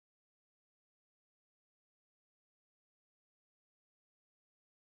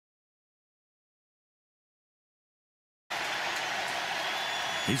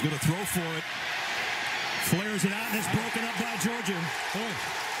He's going to throw for it. Flares it out, and it's broken up by Georgia. Oh,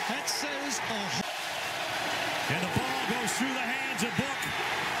 that says and the ball goes through the hands of Book.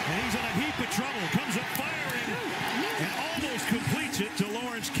 And he's in a heap of trouble. Comes up firing and almost completes it to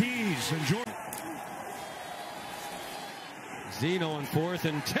Lawrence Keys. And Georgia. Zeno in 4th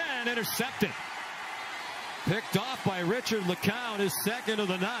and 10, intercepted. Picked off by Richard Lecounte, his second of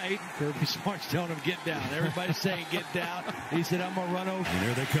the night. Kirby Smart's telling him get down. Everybody's saying get down. He said, I'm going to run over. And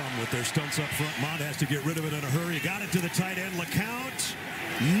there they come with their stunts up front. Mott has to get rid of it in a hurry. Got it to the tight end. Lecounte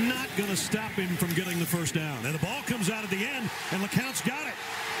not going to stop him from getting the first down. And the ball comes out at the end, and Lecounte's got it.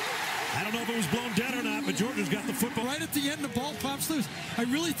 I don't know if it was blown dead or not, but Georgia's got the football. Right at the end, the ball pops loose. I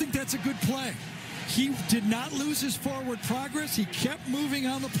really think that's a good play. He did not lose his forward progress. He kept moving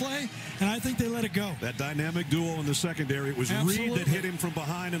on the play, and I think they let it go. That dynamic duel in the secondary. It was Reed that hit him from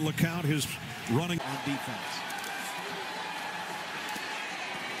behind, and Lecounte, his running on defense.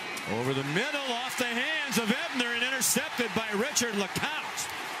 Over the middle, off the hands of Ebner, and intercepted by Richard Lecounte.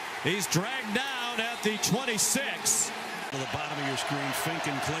 He's dragged down at the 26. To the bottom of your screen, Fink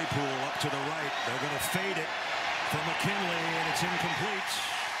and Claypool up to the right. They're going to fade it for McKinley, and it's incomplete.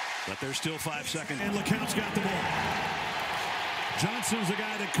 But there's still 5 seconds. And Lecounte's got the ball. Johnson's the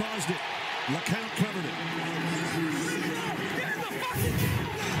guy that caused it. Lecounte covered it.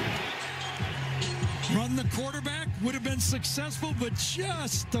 Run the quarterback would have been successful, but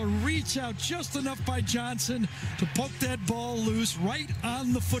just the reach out just enough by Johnson to poke that ball loose right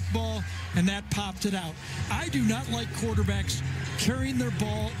on the football, and that popped it out. I do not like quarterbacks carrying their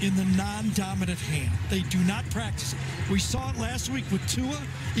ball in the non-dominant hand. They do not practice it. We saw it last week with Tua.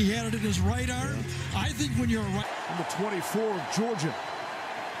 He had it in his right arm. I think when you're a right... Number 24 of Georgia.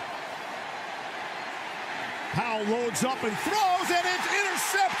 Powell loads up and throws, and it's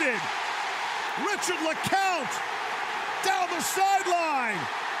intercepted. Richard Lecounte down the sideline.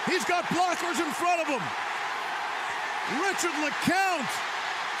 He's got blockers in front of him. Richard Lecounte,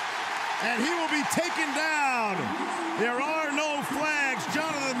 and he will be taken down. There are no flags.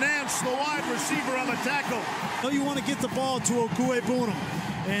 Jonathan Nance, the wide receiver, on the tackle. You want to get the ball to Okwuegbunam,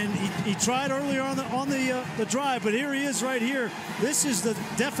 and he tried earlier on the drive, but here he is right here. This is the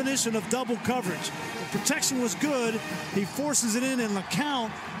definition of double coverage. The protection was good. He forces it in, and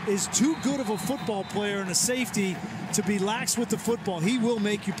Lecounte is too good of a football player and a safety to be lax with the football. He will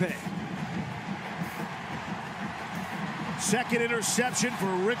make you pay. Second interception for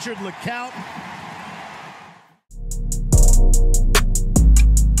Richard Lecounte.